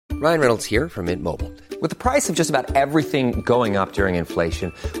Ryan Reynolds here from Mint Mobile. With the price of just about everything going up during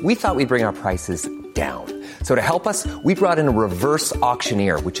inflation, we thought we'd bring our prices down. So to help us, we brought in a reverse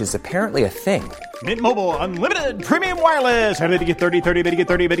auctioneer, which is apparently a thing. Mint Mobile Unlimited Premium Wireless. How to get 30, 30, bit to get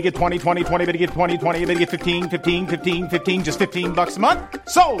 30, bit to get 20, 20, 20, bit to get 20, 20, bit to get 15, 15, 15, 15, just $15 a month?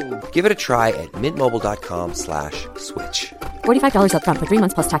 Sold! Give it a try at mintmobile.com/switch. $45 up front for 3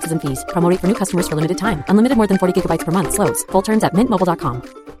 months plus taxes and fees. Promo rate for new customers for limited time. Unlimited more than 40 gigabytes per month. Slows full terms at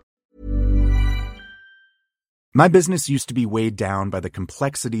mintmobile.com. My business used to be weighed down by the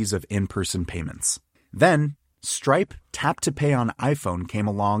complexities of in-person payments. Then, Stripe Tap to Pay on iPhone came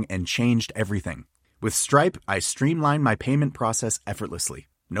along and changed everything. With Stripe, I streamlined my payment process effortlessly.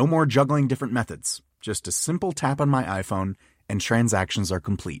 No more juggling different methods. Just a simple tap on my iPhone and transactions are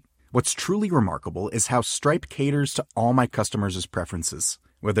complete. What's truly remarkable is how Stripe caters to all my customers' preferences.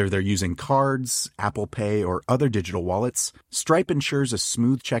 Whether they're using cards, Apple Pay, or other digital wallets, Stripe ensures a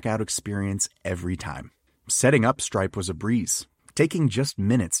smooth checkout experience every time. Setting up Stripe was a breeze, taking just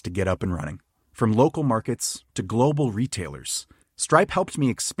minutes to get up and running. From local markets to global retailers, Stripe helped me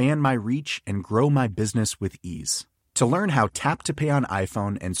expand my reach and grow my business with ease. To learn how Tap to Pay on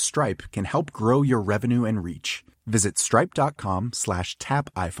iPhone and Stripe can help grow your revenue and reach, visit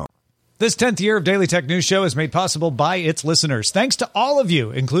stripe.com/tapiphone. This 10th year of Daily Tech News Show is made possible by its listeners. Thanks to all of you,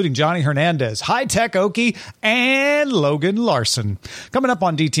 including Johnny Hernandez, High Tech Okie, and Logan Larson. Coming up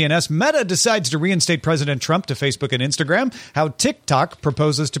on DTNS, Meta decides to reinstate President Trump to Facebook and Instagram, how TikTok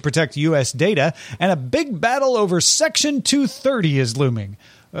proposes to protect U.S. data, and a big battle over Section 230 is looming.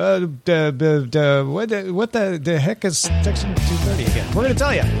 What the heck is Section 230 again? We're going to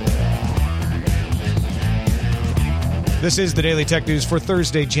tell you. This is the Daily Tech News for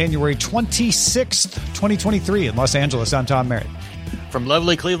Thursday, January 26th, 2023 in Los Angeles. I'm Tom Merritt. From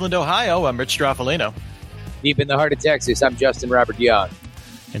lovely Cleveland, Ohio, I'm Rich Straffolino. Deep in the heart of Texas, I'm Justin Robert Young.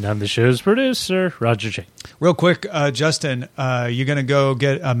 And I'm the show's producer, Roger J. Real quick, Justin, you going to go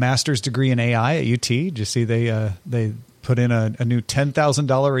get a master's degree in AI at UT? Did you see they put in a new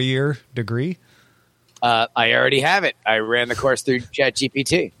 $10,000 a year degree? I already have it. I ran the course through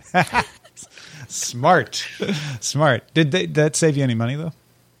ChatGPT. Smart. Did that save you any money, though?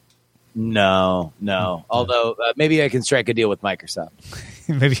 No. Although maybe I can strike a deal with Microsoft.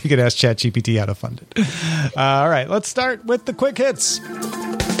 Maybe you could ask ChatGPT how to fund it. All right, let's start with the quick hits.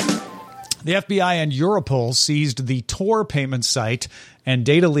 The FBI and Europol seized the Tor payment site and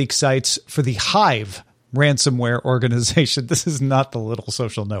data leak sites for the Hive ransomware organization. This is not the little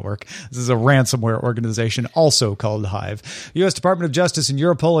social network. This is a ransomware organization also called Hive. The U.S. Department of Justice and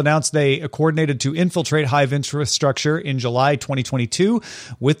Europol announced they coordinated to infiltrate Hive infrastructure in July 2022.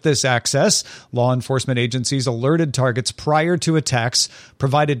 With this access, law enforcement agencies alerted targets prior to attacks,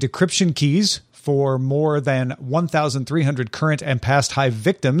 provided decryption keys for more than 1,300 current and past Hive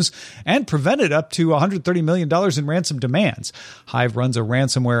victims, and prevented up to $130 million in ransom demands. Hive runs a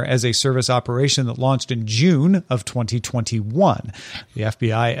ransomware as a service operation that launched in June of 2021. The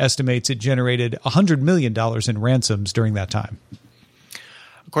FBI estimates it generated $100 million in ransoms during that time.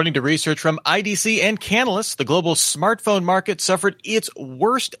 According to research from IDC and Canalys, the global smartphone market suffered its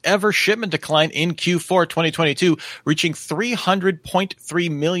worst ever shipment decline in Q4 2022, reaching 300.3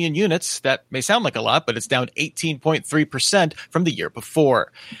 million units. That may sound like a lot, but it's down 18.3% from the year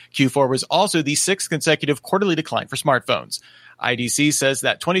before. Q4 was also the sixth consecutive quarterly decline for smartphones. IDC says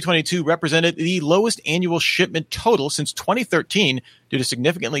that 2022 represented the lowest annual shipment total since 2013 due to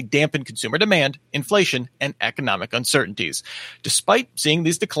significantly dampened consumer demand, inflation, and economic uncertainties. Despite seeing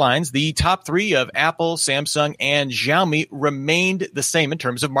these declines, the top three of Apple, Samsung, and Xiaomi remained the same in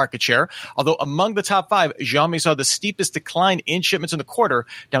terms of market share, although among the top five, Xiaomi saw the steepest decline in shipments in the quarter,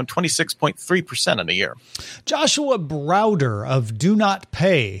 down 26.3% on the year. Joshua Browder of Do Not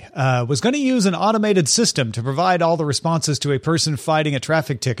Pay was going to use an automated system to provide all the responses to a person fighting a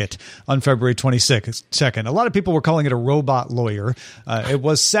traffic ticket on February 22nd. A lot of people were calling it a robot lawyer. It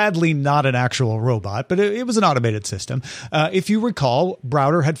was sadly not an actual robot, but it was an automated system. If you recall,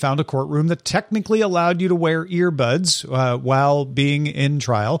 Browder had found a courtroom that technically allowed you to wear earbuds while being in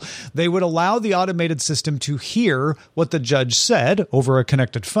trial. They would allow the automated system to hear what the judge said over a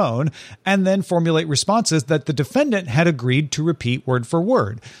connected phone and then formulate responses that the defendant had agreed to repeat word for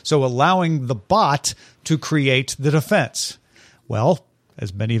word. So allowing the bot to create the defense. Well,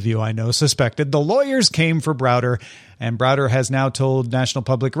 as many of you I know suspected, the lawyers came for Browder, and Browder has now told National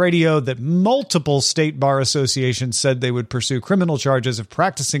Public Radio that multiple state bar associations said they would pursue criminal charges of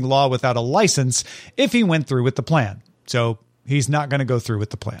practicing law without a license if he went through with the plan. So he's not going to go through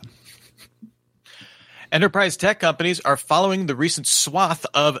with the plan. Enterprise tech companies are following the recent swath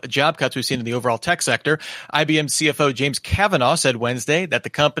of job cuts we've seen in the overall tech sector. IBM CFO James Kavanaugh said Wednesday that the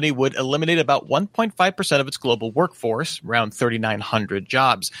company would eliminate about 1.5% of its global workforce, around 3,900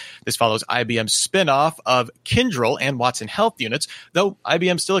 jobs. This follows IBM's spinoff of Kyndryl and Watson Health units, though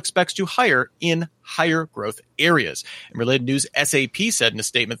IBM still expects to hire in higher growth areas. In related news, SAP said in a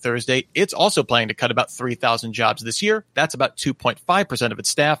statement Thursday, it's also planning to cut about 3,000 jobs this year. That's about 2.5% of its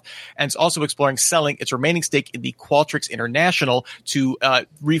staff. And it's also exploring selling its remaining stake in the Qualtrics International to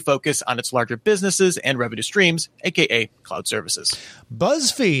refocus on its larger businesses and revenue streams, aka cloud services.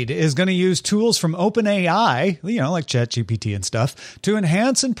 BuzzFeed is going to use tools from OpenAI, like ChatGPT and stuff, to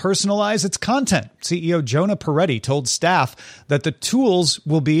enhance and personalize its content. CEO Jonah Peretti told staff that the tools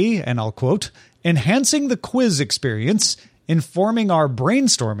will be, and I'll quote, enhancing the quiz experience, informing our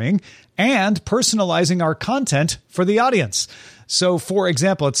brainstorming, and personalizing our content for the audience. So, for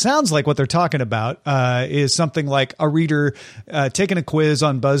example, it sounds like what they're talking about is something like a reader taking a quiz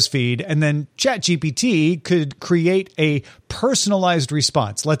on BuzzFeed, and then ChatGPT could create a personalized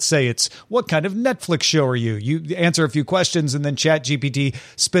response. Let's say it's, what kind of Netflix show are you? You answer a few questions, and then ChatGPT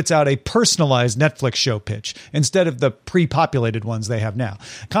spits out a personalized Netflix show pitch instead of the pre-populated ones they have now.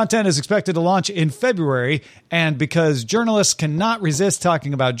 Content is expected to launch in February, and because journalists cannot resist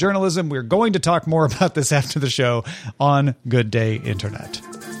talking about journalism, we're going to talk more about this after the show on Good Day Internet.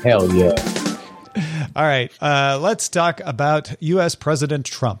 Hell yeah. All right, let's talk about U.S. President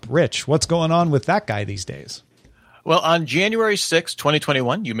Trump. Rich, what's going on with that guy these days? Well, on January 6,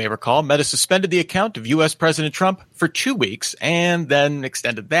 2021, you may recall, Meta suspended the account of U.S. President Trump for 2 weeks and then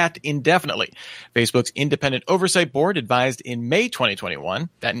extended that indefinitely. Facebook's independent oversight board advised in May 2021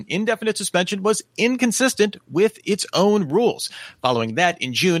 that an indefinite suspension was inconsistent with its own rules. Following that,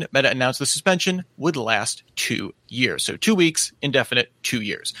 in June, Meta announced the suspension would last 2 years. So 2 weeks, indefinite, 2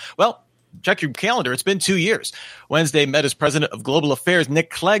 years. Well, check your calendar. It's been 2 years. Wednesday, Meta's president of global affairs, Nick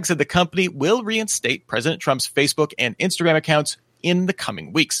Clegg, said the company will reinstate President Trump's Facebook and Instagram accounts in the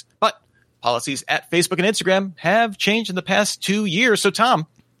coming weeks. But policies at Facebook and Instagram have changed in the past 2 years. So, Tom,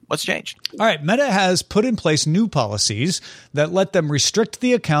 what's changed? All right. Meta has put in place new policies that let them restrict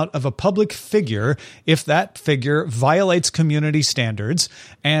the account of a public figure if that figure violates community standards,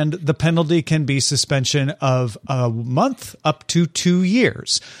 and the penalty can be suspension of a month up to 2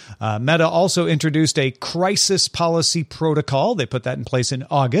 years. Meta also introduced a crisis policy protocol. They put that in place in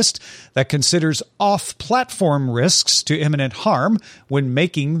August that considers off-platform risks to imminent harm when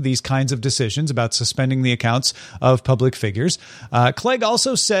making these kinds of decisions about suspending the accounts of public figures. Clegg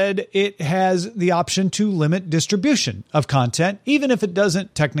also said it has the option to limit distribution of content, even if it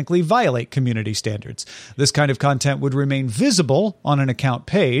doesn't technically violate community standards. This kind of content would remain visible on an account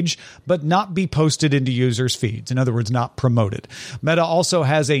page, but not be posted into users' feeds. In other words, not promoted. Meta also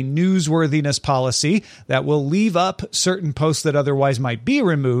has a newsworthiness policy that will leave up certain posts that otherwise might be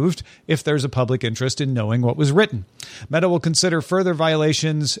removed if there's a public interest in knowing what was written. Meta will consider further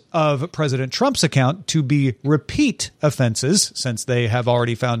violations of President Trump's account to be repeat offenses, since they have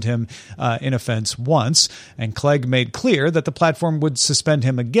already found him in offense once. And Clegg made clear that the platform would suspend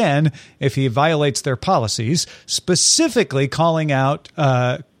him again if he violates their policies, specifically calling out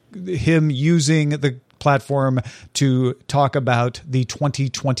him using the platform to talk about the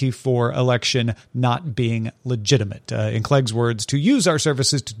 2024 election not being legitimate. In Clegg's words, to use our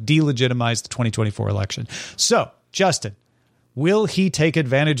services to delegitimize the 2024 election. So, Justin, will he take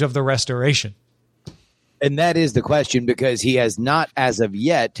advantage of the restoration? And that is the question, because he has not, as of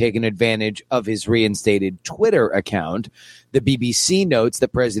yet, taken advantage of his reinstated Twitter account. The BBC notes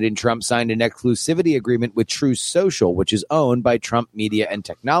that President Trump signed an exclusivity agreement with Truth Social, which is owned by Trump Media and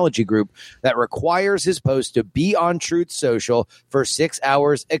Technology Group, that requires his post to be on Truth Social for 6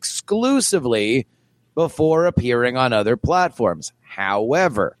 hours exclusively before appearing on other platforms.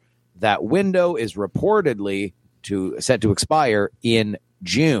 However, that window is reportedly set to expire in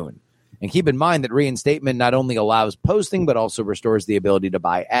June. And keep in mind that reinstatement not only allows posting, but also restores the ability to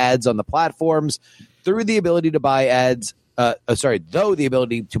buy ads on the platforms. Though the ability to buy ads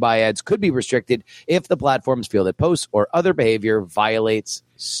could be restricted if the platforms feel that posts or other behavior violates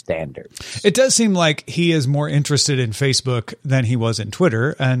standards. It does seem like he is more interested in Facebook than he was in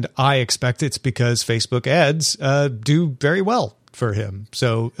Twitter, and I expect it's because Facebook ads do very well for him.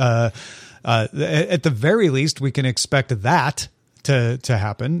 So at the very least, we can expect that to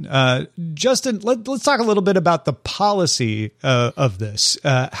happen. Justin, let's talk a little bit about the policy of this.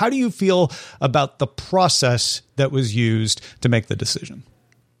 How do you feel about the process that was used to make the decision?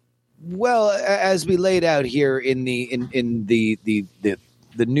 Well, as we laid out here in the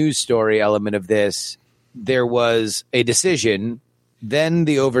news story element of this, there was a decision Then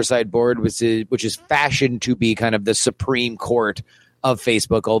the oversight board, which is fashioned to be kind of the Supreme Court of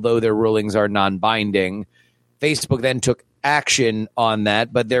Facebook, although their rulings are non-binding. Facebook then took action on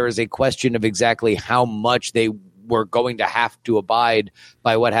that, but there is a question of exactly how much they were going to have to abide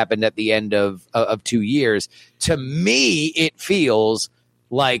by what happened at the end of 2 years. To me, it feels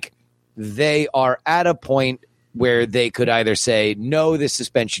like they are at a point where they could either say, no, this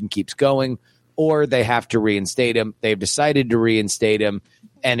suspension keeps going, or they have to reinstate him. They've decided to reinstate him.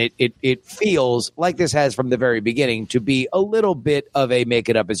 And it feels like this has from the very beginning to be a little bit of a make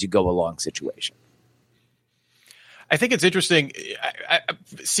it up as you go along situation. I think it's interesting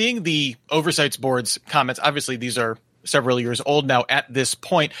seeing the oversight board's comments. Obviously, these are several years old now at this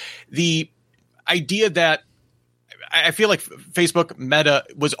point. The idea that I feel like Facebook Meta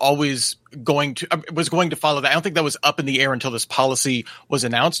was always going to follow that. I don't think that was up in the air until this policy was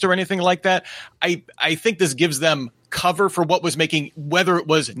announced or anything like that. I think this gives them cover for what was making, whether it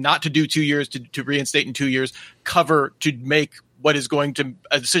was not to do 2 years, to reinstate in 2 years, cover to make what is going to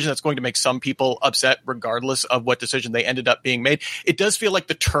a decision that's going to make some people upset, regardless of what decision they ended up being made. It does feel like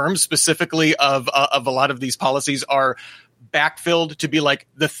the terms specifically of a lot of these policies are backfilled to be like,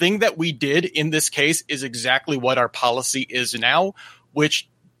 the thing that we did in this case is exactly what our policy is now, which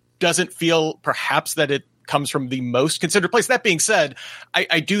doesn't feel perhaps that it comes from the most considered place. That being said,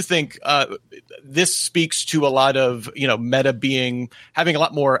 I do think this speaks to a lot of, Meta having a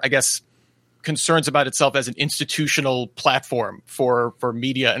lot more, I guess, concerns about itself as an institutional platform for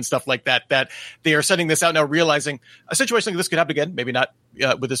media and stuff like that, that they are setting this out now, realizing a situation like this could happen again, maybe not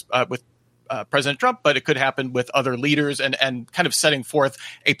with President Trump, but it could happen with other leaders, and kind of setting forth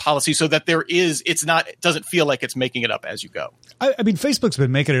a policy so that it doesn't feel like it's making it up as you go. I mean, Facebook's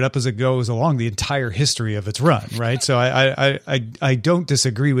been making it up as it goes along the entire history of its run, right? So I don't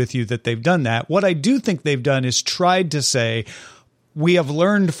disagree with you that they've done that. What I do think they've done is tried to say, we have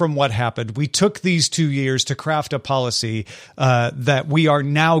learned from what happened. We took these 2 years to craft a policy that we are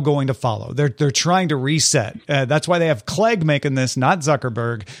now going to follow. They're trying to reset. That's why they have Clegg making this, not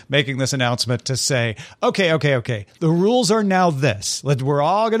Zuckerberg making this announcement to say, okay. The rules are now this. We're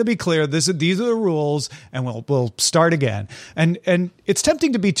all going to be clear. These are the rules, and we'll start again. And it's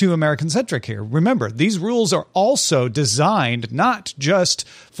tempting to be too American centric here. Remember, these rules are also designed not just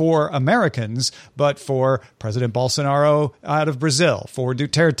for Americans, but for President Bolsonaro out of Brazil, for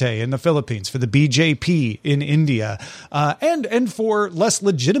Duterte in the Philippines, for the BJP in India, and for less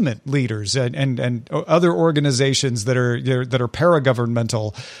legitimate leaders and other organizations that are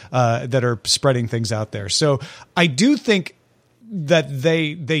paragovernmental, that are spreading things out there. So I do think that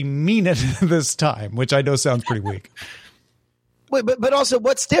they mean it this time, which I know sounds pretty weak. But also,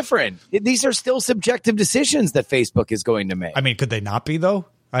 what's different? These are still subjective decisions that Facebook is going to make. I mean, could they not be, though?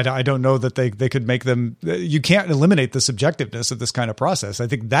 I don't know that they could make them. You can't eliminate the subjectiveness of this kind of process. I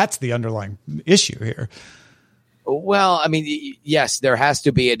think that's the underlying issue here. Well, I mean, yes, there has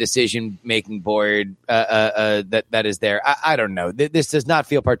to be a decision-making board that is there. I don't know. This does not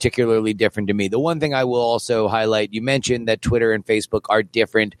feel particularly different to me. The one thing I will also highlight, you mentioned that Twitter and Facebook are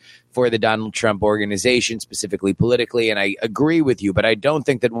different for the Donald Trump organization, specifically politically, and I agree with you, but I don't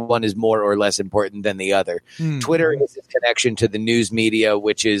think that one is more or less important than the other. Twitter is his connection to the news media,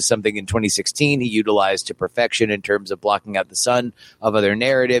 which is something in 2016 he utilized to perfection in terms of blocking out the sun of other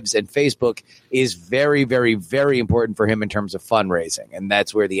narratives, and Facebook is very, very, very important for him in terms of fundraising, and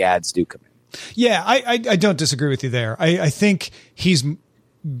that's where the ads do come in. Yeah, I don't disagree with you there. I think he's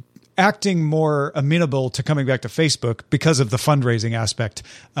acting more amenable to coming back to Facebook because of the fundraising aspect,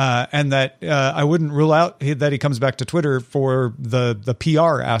 and that I wouldn't rule out that he comes back to Twitter for the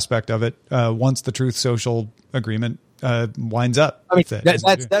PR aspect of it once the Truth Social agreement winds up. I mean, that's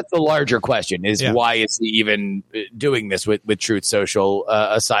the larger question is why is he even doing this with Truth Social,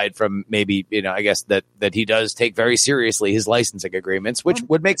 aside from maybe, I guess that he does take very seriously his licensing agreements, which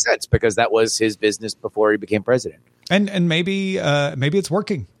would make sense because that was his business before he became president. And maybe it's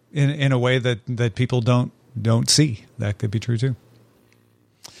working in a way that people don't see. That could be true too.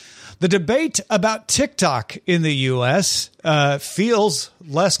 The debate about TikTok in the U.S. Feels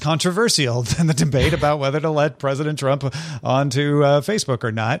less controversial than the debate about whether to let President Trump onto Facebook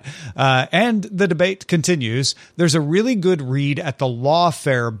or not. And the debate continues. There's a really good read at the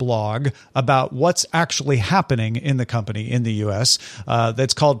Lawfare blog about what's actually happening in the company in the U.S.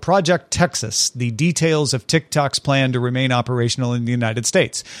 That's called Project Texas, the details of TikTok's plan to remain operational in the United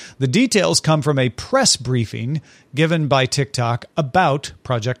States. The details come from a press briefing given by TikTok about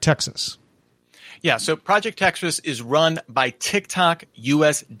Project Texas. Yeah, so Project Texas is run by TikTok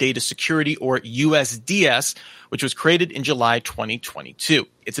US Data Security, or USDS, which was created in July 2022.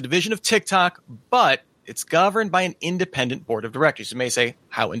 It's a division of TikTok, but It's governed by an independent board of directors. You may say,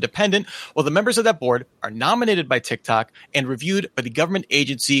 how independent? Well, the members of that board are nominated by TikTok and reviewed by the government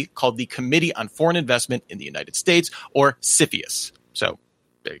agency called the Committee on Foreign Investment in the United States, or CFIUS. So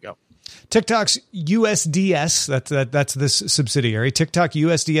there you go. TikTok's USDS, that's this subsidiary, TikTok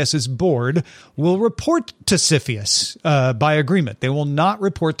USDS's board will report to CFIUS by agreement. They will not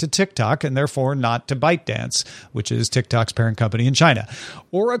report to TikTok and therefore not to ByteDance, which is TikTok's parent company in China.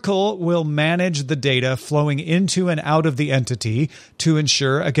 Oracle will manage the data flowing into and out of the entity to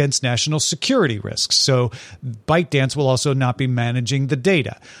ensure against national security risks. So ByteDance will also not be managing the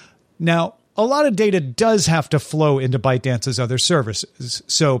data. Now, a lot of data does have to flow into ByteDance's other services.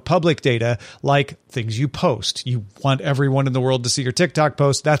 So public data, like things you post. You want everyone in the world to see your TikTok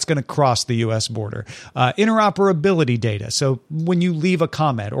post. That's going to cross the U.S. border. Interoperability data. So when you leave a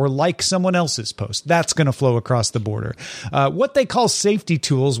comment or like someone else's post, that's going to flow across the border. What they call safety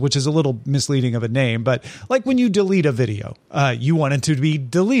tools, which is a little misleading of a name, but like when you delete a video, you want it to be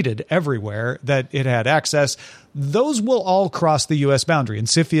deleted everywhere that it had access. Those will all cross the U.S. boundary, and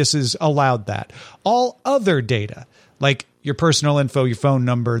CFIUS has allowed that. All other data, like your personal info, your phone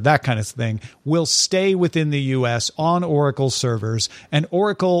number, that kind of thing, will stay within the U.S. on Oracle servers, and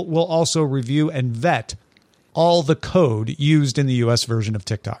Oracle will also review and vet all the code used in the U.S. version of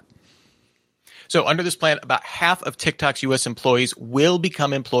TikTok. So under this plan, about half of TikTok's U.S. employees will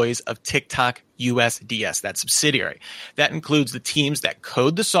become employees of TikTok USDS, that subsidiary. That includes the teams that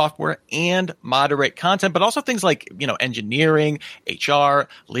code the software and moderate content, but also things like, engineering, HR,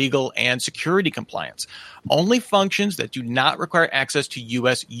 legal, and security compliance. Only functions that do not require access to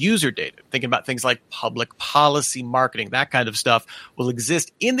U.S. user data, thinking about things like public policy, marketing, that kind of stuff, will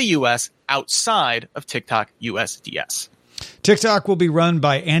exist in the U.S. outside of TikTok USDS. TikTok will be run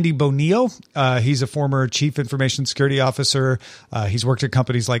by Andy Bonillo. He's a former chief information security officer. He's worked at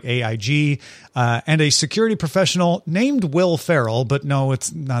companies like AIG, and a security professional named Will Ferrell, but no,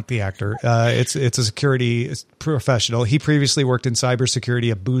 it's not the actor. It's a security professional. He previously worked in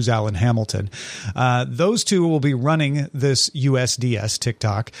cybersecurity at Booz Allen Hamilton. Those two will be running this USDS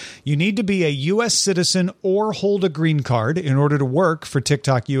TikTok. You need to be a U.S. citizen or hold a green card in order to work for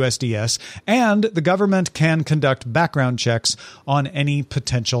TikTok USDS, and the government can conduct background checks on any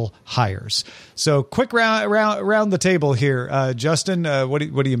potential hires. So quick round the table here. Justin, what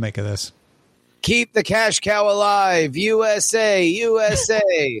do you make of this? Keep the cash cow alive. USA,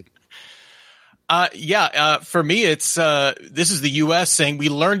 USA. For me, it's this is the U.S. saying we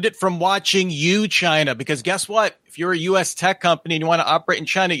learned it from watching you, China, because guess what? If you're a U.S. tech company and you want to operate in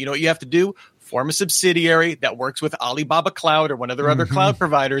China, you know what you have to do? Form a subsidiary that works with Alibaba Cloud or one of their other cloud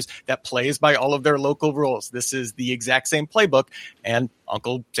providers that plays by all of their local rules. This is the exact same playbook, and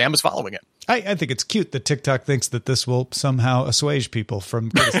Uncle Sam is following it. I think it's cute that TikTok thinks that this will somehow assuage people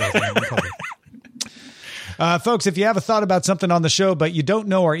from criticizing them. Folks, if you have a thought about something on the show, but you don't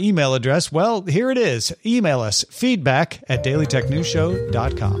know our email address, well, here it is. Email us,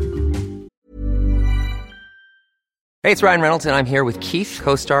 feedback@dailytechnewsshow.com. Hey, it's Ryan Reynolds, and I'm here with Keith,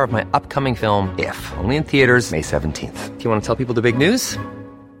 co-star of my upcoming film, If, only in theaters May 17th. Do you want to tell people the big news?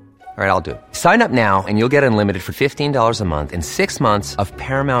 All right, I'll do it. Sign up now and you'll get unlimited for $15 a month and 6 months of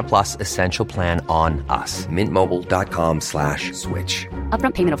Paramount Plus Essential Plan on us. MintMobile.com/switch.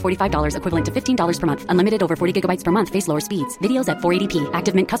 Upfront payment of $45 equivalent to $15 per month. Unlimited over 40 gigabytes per month. Face lower speeds. Videos at 480p.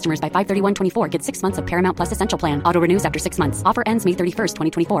 Active Mint customers by 531.24 get 6 months of Paramount Plus Essential Plan. Auto renews after 6 months. Offer ends May 31st,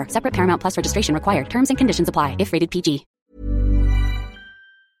 2024. Separate Paramount Plus registration required. Terms and conditions apply if rated PG.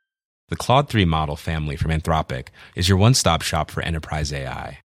 The Claude 3 model family from Anthropic is your one-stop shop for enterprise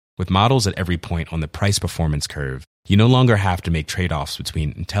AI. With models at every point on the price-performance curve, you no longer have to make trade-offs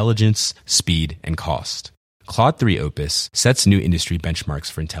between intelligence, speed, and cost. Claude 3 Opus sets new industry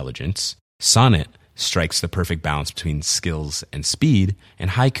benchmarks for intelligence. Sonnet strikes the perfect balance between skills and speed. And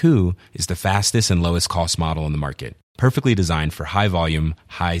Haiku is the fastest and lowest cost model in the market, perfectly designed for high-volume,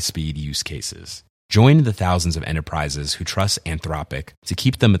 high-speed use cases. Join the thousands of enterprises who trust Anthropic to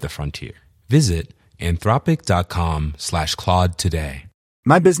keep them at the frontier. Visit anthropic.com/Claude today.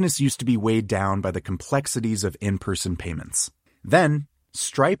 My business used to be weighed down by the complexities of in-person payments. Then,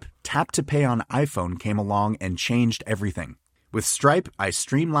 Stripe Tap to Pay on iPhone came along and changed everything. With Stripe, I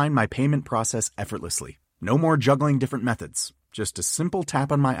streamlined my payment process effortlessly. No more juggling different methods. Just a simple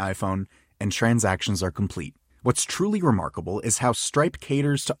tap on my iPhone and transactions are complete. What's truly remarkable is how Stripe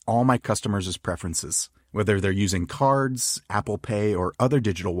caters to all my customers' preferences. Whether they're using cards, Apple Pay, or other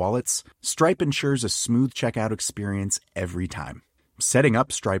digital wallets, Stripe ensures a smooth checkout experience every time. Setting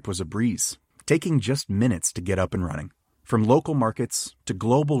up Stripe was a breeze, taking just minutes to get up and running. From local markets to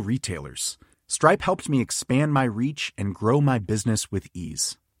global retailers, Stripe helped me expand my reach and grow my business with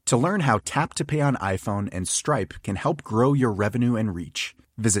ease. To learn how Tap to Pay on iPhone and Stripe can help grow your revenue and reach,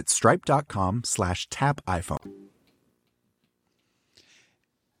 visit stripe.com/tapiphone.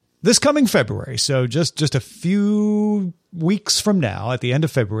 This coming February, so just a few weeks from now, at the end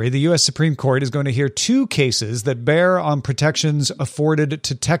of February, the U.S. Supreme Court is going to hear two cases that bear on protections afforded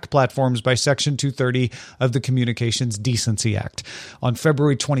to tech platforms by Section 230 of the Communications Decency Act. On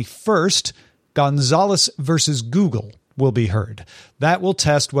February 21st, Gonzalez versus Google will be heard. That will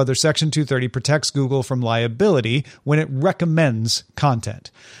test whether Section 230 protects Google from liability when it recommends content.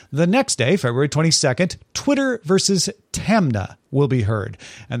 The next day, February 22nd, Twitter versus Tamna will be heard,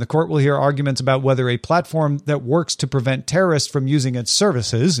 and the court will hear arguments about whether a platform that works to prevent terrorists from using its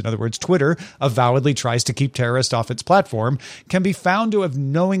services, in other words, Twitter avowedly tries to keep terrorists off its platform, can be found to have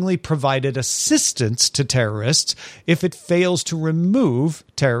knowingly provided assistance to terrorists if it fails to remove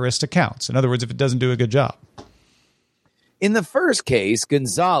terrorist accounts. In other words, if it doesn't do a good job. In the first case,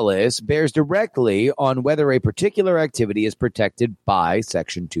 Gonzalez bears directly on whether a particular activity is protected by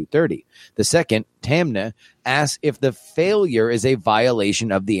Section 230. The second, Tamna, asks if the failure is a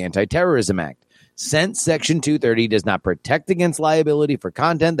violation of the Anti-Terrorism Act. Since Section 230 does not protect against liability for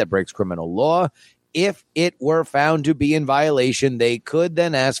content that breaks criminal law, if it were found to be in violation, they could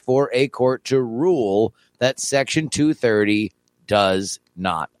then ask for a court to rule that Section 230 does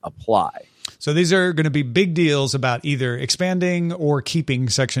not apply. So these are going to be big deals about either expanding or keeping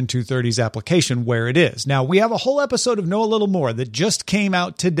Section 230's application where it is. Now, we have a whole episode of Know a Little More that just came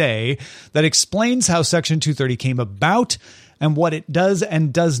out today that explains how Section 230 came about and what it does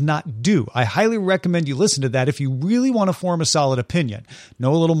and does not do. I highly recommend you listen to that if you really want to form a solid opinion.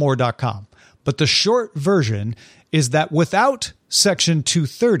 KnowAlittleMore.com. But the short version is that without Section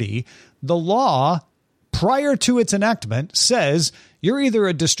 230, the law, prior to its enactment, says you're either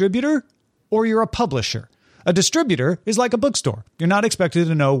a distributor or you're a publisher. A distributor is like a bookstore. You're not expected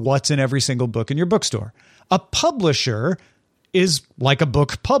to know what's in every single book in your bookstore. A publisher is like a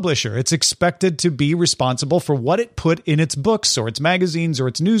book publisher. It's expected to be responsible for what it put in its books or its magazines or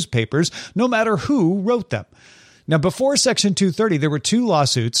its newspapers, no matter who wrote them. Now, before Section 230, there were two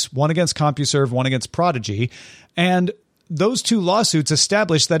lawsuits, one against CompuServe, one against Prodigy, and those two lawsuits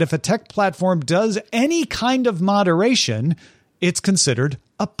established that if a tech platform does any kind of moderation, it's considered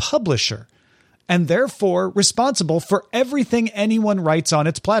a publisher, and therefore responsible for everything anyone writes on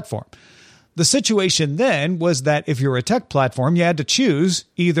its platform. The situation then was that if you're a tech platform, you had to choose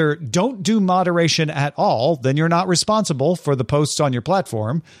either don't do moderation at all, then you're not responsible for the posts on your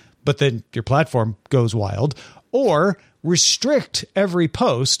platform, but then your platform goes wild, or restrict every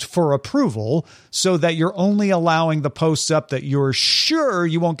post for approval so that you're only allowing the posts up that you're sure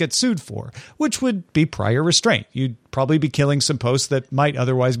you won't get sued for, which would be prior restraint. You'd probably be killing some posts that might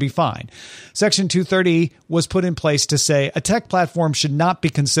otherwise be fine. Section 230 was put in place to say a tech platform should not be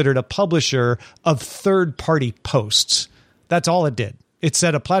considered a publisher of third-party posts. That's all it did. It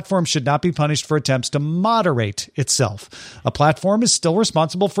said a platform should not be punished for attempts to moderate itself. A platform is still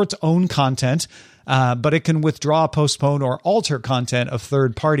responsible for its own content, but it can withdraw, postpone, or alter content of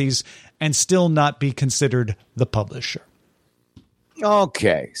third parties and still not be considered the publisher.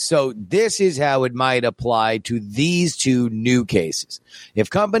 Okay, so this is how it might apply to these two new cases.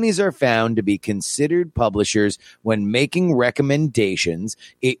 If companies are found to be considered publishers when making recommendations,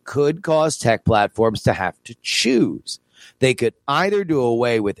 it could cause tech platforms to have to choose. They could either do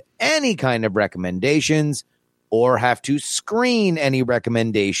away with any kind of recommendations or have to screen any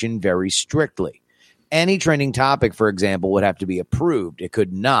recommendation very strictly. Any trending topic, for example, would have to be approved. It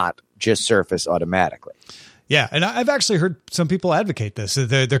could not just surface automatically. Yeah, and I've actually heard some people advocate this.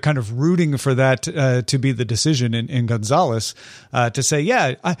 They're kind of rooting for that to be the decision in Gonzalez to say,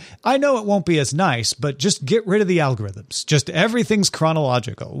 yeah, I know it won't be as nice, but just get rid of the algorithms. Just everything's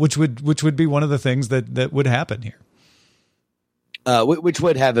chronological, which would be one of the things that would happen here. Which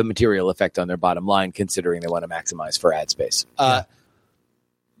would have a material effect on their bottom line, considering they want to maximize for ad space.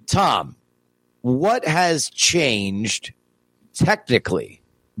 Tom, what has changed technically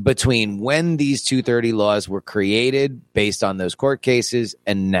between when these 230 laws were created based on those court cases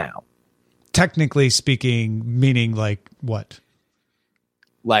and now? Technically speaking, meaning like what?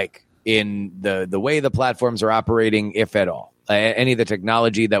 Like in the way the platforms are operating, if at all. Any of the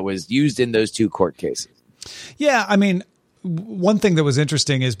technology that was used in those two court cases. Yeah, I mean, one thing that was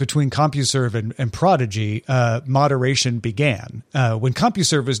interesting is between CompuServe and Prodigy, moderation began. When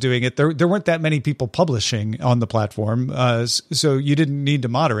CompuServe was doing it, there weren't that many people publishing on the platform, so you didn't need to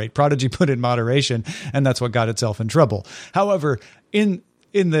moderate. Prodigy put in moderation, and that's what got itself in trouble. However, in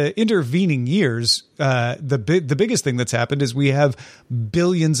in the intervening years, the biggest thing that's happened is we have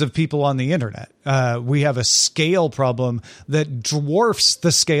billions of people on the internet. We have a scale problem that dwarfs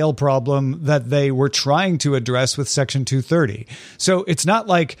the scale problem that they were trying to address with Section 230. So it's not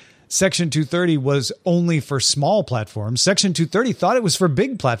like Section 230 was only for small platforms. Section 230 thought it was for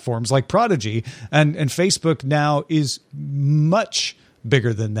big platforms like Prodigy, and Facebook now is much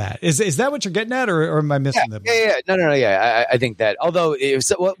bigger than that. Is that what you're getting at, or am I missing them? Yeah. No. Yeah, I think that. Although,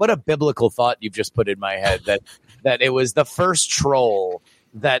 what a biblical thought you've just put in my head that it was the first troll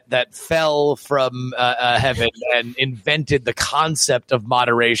that fell from heaven and invented the concept of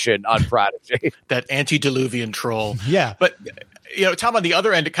moderation on Prodigy. That antediluvian troll. Yeah, but. Tom, on the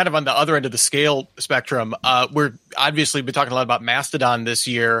other end, kind of on the other end of the scale spectrum, we're obviously been talking a lot about Mastodon this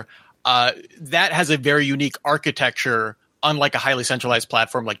year. That has a very unique architecture, unlike a highly centralized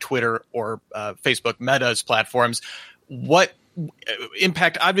platform like Twitter or Facebook Meta's platforms. What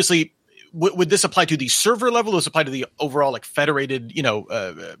impact, obviously, would this apply to the server level? Would this apply to the overall federated,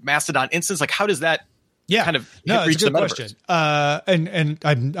 Mastodon instance? How does that kind of it's a good question. And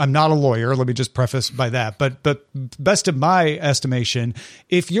I'm not a lawyer. Let me just preface by that. But best of my estimation,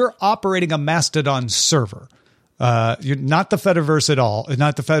 if you're operating a Mastodon server, you're not the Fediverse at all,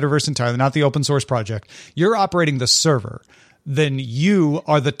 not the Fediverse entirely, not the open source project. You're operating the server. Then you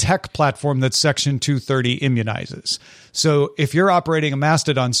are the tech platform that Section 230 immunizes. So if you're operating a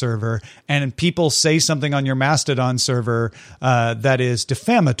Mastodon server and people say something on your Mastodon server that is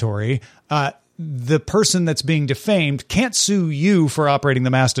defamatory, the person that's being defamed can't sue you for operating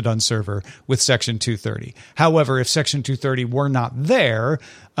the Mastodon server with Section 230. However, if Section 230 were not there,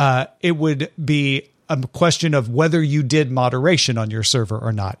 it would be a question of whether you did moderation on your server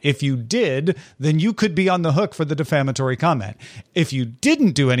or not. If you did, then you could be on the hook for the defamatory comment. If you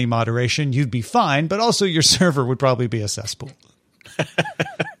didn't do any moderation, you'd be fine, but also your server would probably be a cesspool.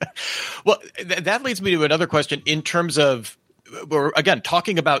 Well, that leads me to another question in terms of, we're again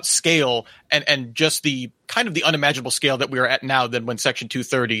talking about scale and just the kind of the unimaginable scale that we are at now than when Section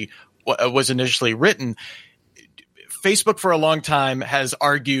 230 was initially written. Facebook for a long time has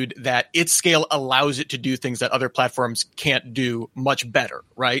argued that its scale allows it to do things that other platforms can't do much better,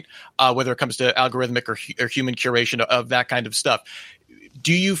 right? Whether it comes to algorithmic or human curation of that kind of stuff.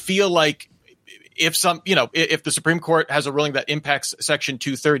 Do you feel like if the Supreme Court has a ruling that impacts Section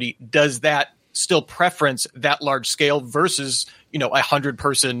 230, does that still preference that large scale versus,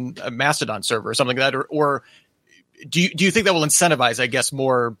 100-person Mastodon server or something like that? Or do you think that will incentivize, I guess,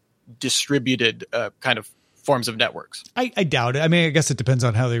 more distributed kind of forms of networks? I doubt it. I mean, I guess it depends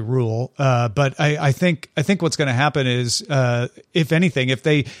on how they rule. But I think what's going to happen is, if anything, if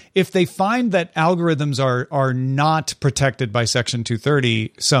they find that algorithms are not protected by Section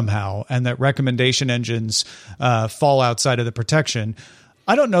 230 somehow, and that recommendation engines fall outside of the protection,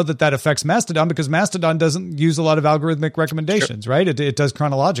 I don't know that affects Mastodon, because Mastodon doesn't use a lot of algorithmic recommendations, right? It does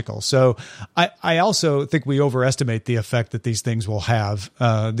chronological. So I also think we overestimate the effect that these things will have.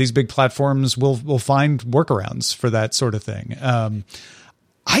 These big platforms will find workarounds for that sort of thing.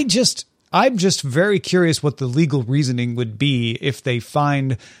 I'm just very curious what the legal reasoning would be if they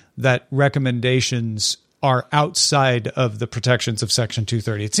find that recommendations are outside of the protections of Section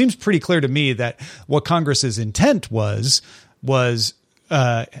 230. It seems pretty clear to me that what Congress's intent was,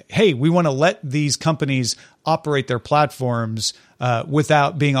 hey, we want to let these companies operate their platforms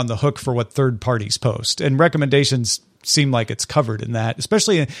without being on the hook for what third parties post. And recommendations seem like it's covered in that,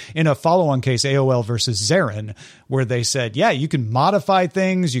 especially in a follow-on case, AOL versus Zarin, where they said, yeah, you can modify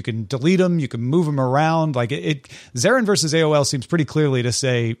things, you can delete them, you can move them around. Zarin versus AOL seems pretty clearly to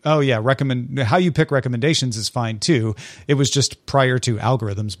say, oh yeah, how you pick recommendations is fine too. It was just prior to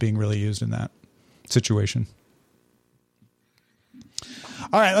algorithms being really used in that situation.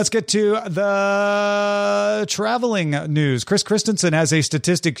 All right, let's get to the traveling news. Chris Christensen has a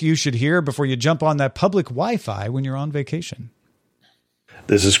statistic you should hear before you jump on that public Wi-Fi when you're on vacation.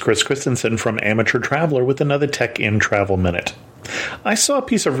 This is Chris Christensen from Amateur Traveler with another Tech in Travel Minute. I saw a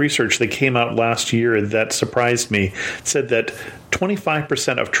piece of research that came out last year that surprised me. It said that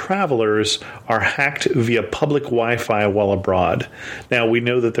 25% of travelers are hacked via public Wi-Fi while abroad. Now, we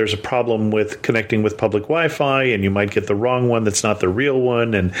know that there's a problem with connecting with public Wi-Fi, and you might get the wrong one that's not the real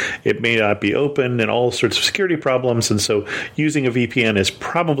one, and it may not be open, and all sorts of security problems, and so using a VPN is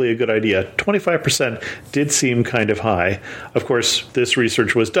probably a good idea. 25% did seem kind of high. Of course, this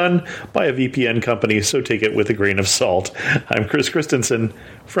research was done by a VPN company, so take it with a grain of salt. I'm Chris Christensen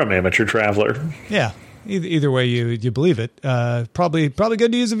from Amateur Traveler. Yeah. Either way you believe it, probably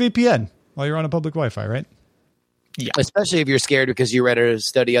good to use a VPN while you're on a public Wi-Fi, right? Yeah. Especially if you're scared because you read a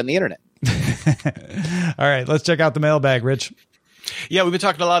study on the internet. All right, let's check out the mailbag, Rich. Yeah, we've been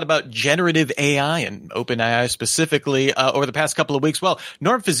talking a lot about generative AI and OpenAI specifically over the past couple of weeks. Well,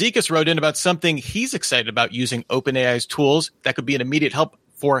 Norm Fazekas wrote in about something he's excited about using OpenAI's tools that could be an immediate help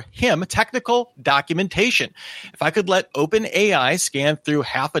for him, technical documentation. If I could let OpenAI scan through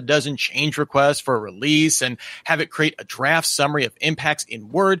half a dozen change requests for a release and have it create a draft summary of impacts in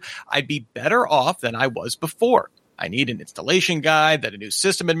Word, I'd be better off than I was before. I need an installation guide that a new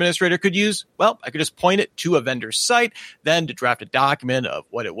system administrator could use. Well, I could just point it to a vendor's site, then to draft a document of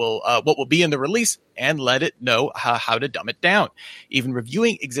what will be in the release and let it know how to dumb it down. Even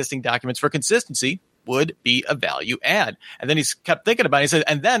reviewing existing documents for consistency would be a value add. And then he kept thinking about it. He said,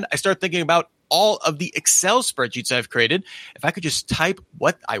 and then I start thinking about all of the Excel spreadsheets I've created. If I could just type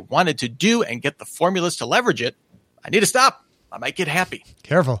what I wanted to do and get the formulas to leverage it, I need to stop. I might get happy.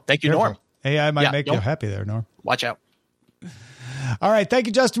 Careful. Thank you, Careful. Norm. AI might make you happy there, Norm. Watch out. All right. Thank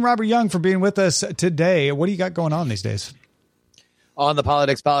you, Justin Robert Young, for being with us today. What do you got going on these days? On the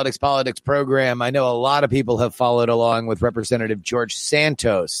Politics program, I know a lot of people have followed along with Representative George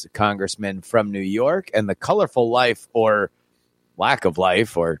Santos, congressman from New York, and the colorful life or lack of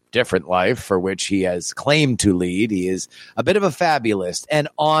life or different life for which he has claimed to lead. He is a bit of a fabulist. And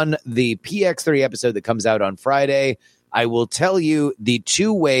on the PX30 episode that comes out on Friday, I will tell you the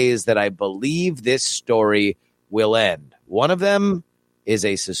two ways that I believe this story will end. One of them is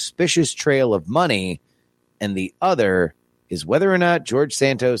a suspicious trail of money, and the other is whether or not George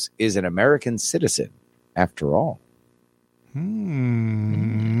Santos is an American citizen after all.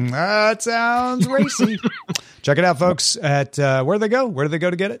 That sounds racy. Check it out, folks, at where do they go? Where do they go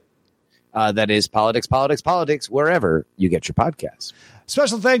to get it? That is Politics, wherever you get your podcasts.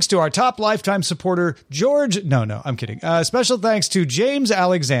 Special thanks to our top lifetime supporter, George. No, I'm kidding. Special thanks to James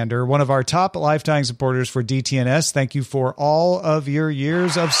Alexander, one of our top lifetime supporters for DTNS. Thank you for all of your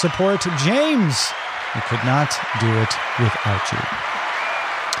years of support, James. We could not do it without you.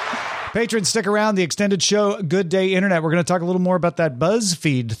 Patrons, stick around. The extended show, Good Day Internet. We're going to talk a little more about that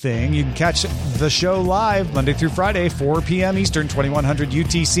BuzzFeed thing. You can catch the show live Monday through Friday, 4 p.m. Eastern, 2100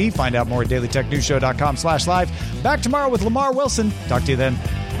 UTC. Find out more at dailytechnewsshow.com/live. Back tomorrow with Lamar Wilson. Talk to you then.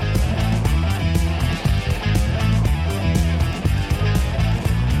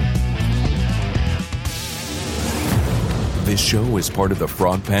 This show is part of the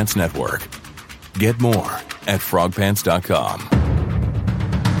Frog Pants Network. Get more at frogpants.com.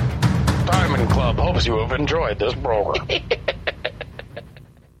 Diamond Club hopes you have enjoyed this program.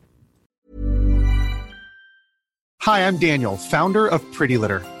 Hi, I'm Daniel, founder of Pretty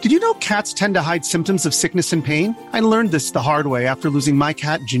Litter. Did you know cats tend to hide symptoms of sickness and pain? I learned this the hard way after losing my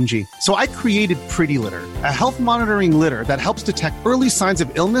cat, Gingy. So I created Pretty Litter, a health monitoring litter that helps detect early signs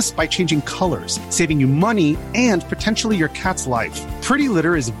of illness by changing colors, saving you money and potentially your cat's life. Pretty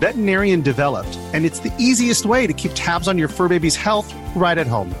Litter is veterinarian developed, and it's the easiest way to keep tabs on your fur baby's health right at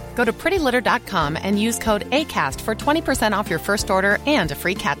home. Go to prettylitter.com and use code ACAST for 20% off your first order and a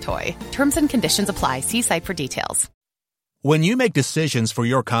free cat toy. Terms and conditions apply. See site for details. When you make decisions for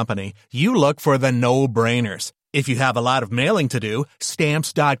your company, you look for the no-brainers. If you have a lot of mailing to do,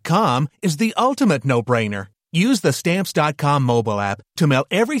 Stamps.com is the ultimate no-brainer. Use the Stamps.com mobile app to mail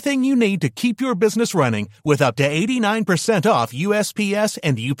everything you need to keep your business running with up to 89% off USPS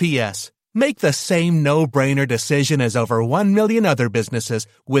and UPS. Make the same no-brainer decision as over 1 million other businesses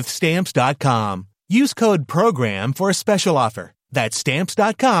with Stamps.com. Use code PROGRAM for a special offer. That's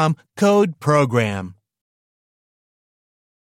Stamps.com, code PROGRAM.